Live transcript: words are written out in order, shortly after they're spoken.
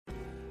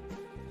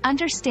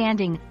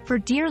Understanding, for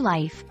Dear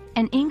Life,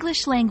 an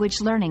English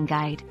language learning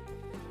guide.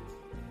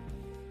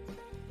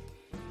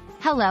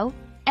 Hello,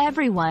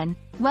 everyone,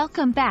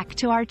 welcome back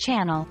to our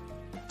channel.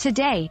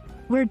 Today,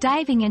 we're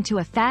diving into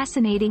a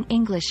fascinating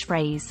English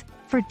phrase,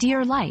 for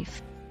dear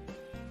life.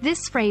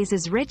 This phrase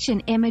is rich in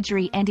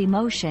imagery and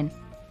emotion,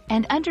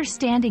 and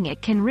understanding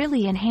it can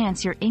really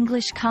enhance your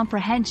English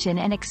comprehension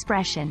and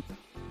expression.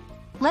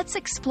 Let's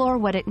explore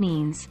what it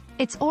means,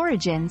 its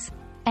origins,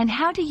 and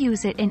how to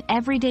use it in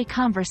everyday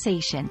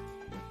conversation.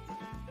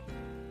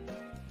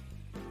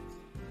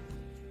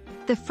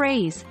 The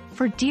phrase,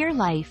 for dear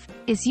life,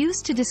 is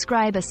used to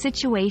describe a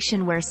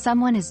situation where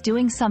someone is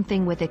doing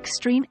something with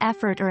extreme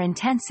effort or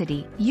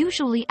intensity,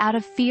 usually out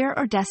of fear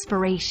or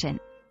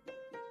desperation.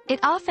 It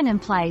often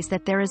implies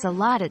that there is a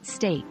lot at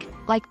stake,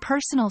 like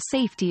personal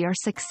safety or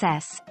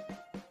success.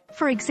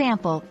 For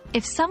example,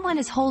 if someone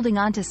is holding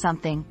onto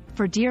something,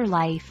 for dear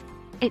life,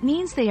 it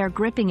means they are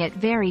gripping it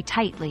very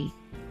tightly,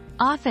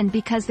 often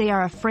because they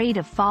are afraid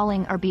of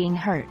falling or being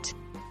hurt.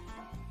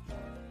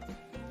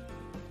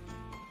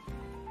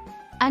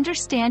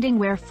 Understanding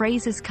where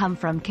phrases come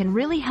from can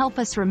really help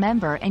us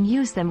remember and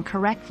use them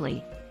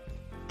correctly.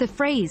 The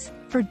phrase,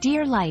 for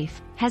dear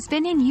life, has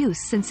been in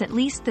use since at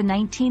least the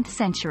 19th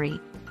century.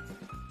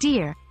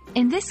 Dear,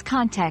 in this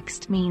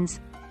context means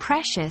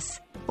precious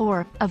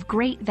or of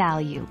great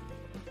value.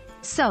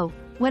 So,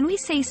 when we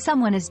say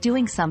someone is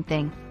doing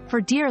something, for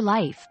dear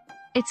life,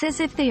 it's as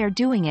if they are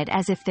doing it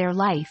as if their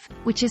life,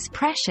 which is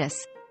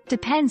precious,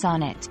 depends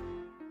on it.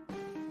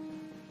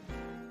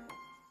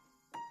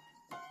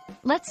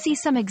 Let's see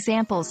some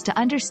examples to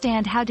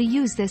understand how to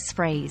use this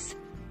phrase.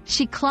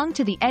 She clung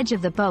to the edge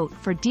of the boat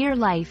for dear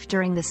life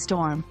during the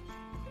storm.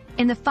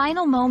 In the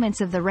final moments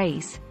of the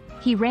race,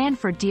 he ran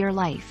for dear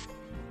life.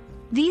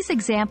 These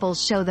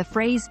examples show the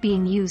phrase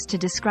being used to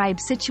describe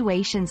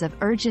situations of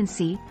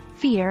urgency,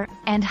 fear,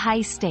 and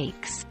high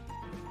stakes.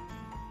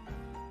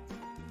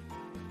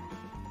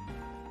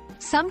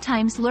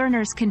 Sometimes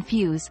learners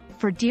confuse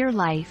for dear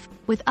life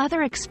with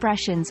other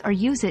expressions or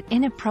use it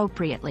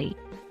inappropriately.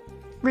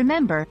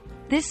 Remember,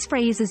 this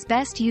phrase is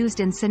best used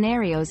in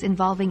scenarios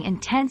involving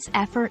intense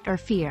effort or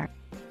fear.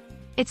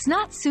 It's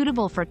not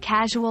suitable for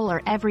casual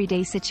or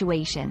everyday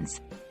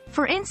situations.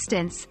 For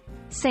instance,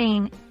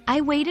 saying,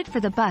 "I waited for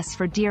the bus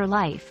for dear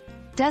life,"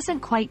 doesn't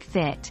quite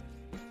fit,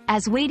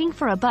 as waiting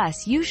for a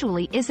bus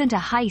usually isn't a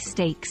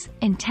high-stakes,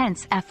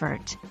 intense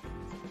effort.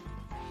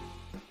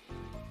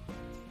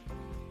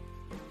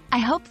 I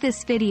hope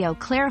this video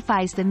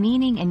clarifies the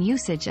meaning and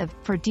usage of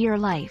for dear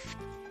life.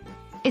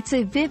 It's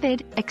a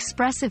vivid,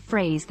 expressive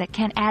phrase that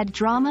can add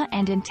drama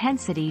and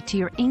intensity to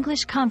your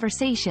English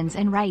conversations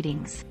and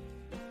writings.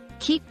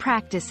 Keep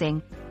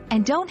practicing,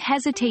 and don't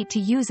hesitate to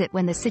use it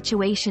when the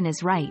situation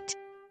is right.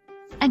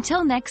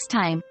 Until next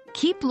time,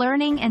 keep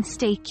learning and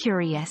stay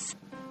curious.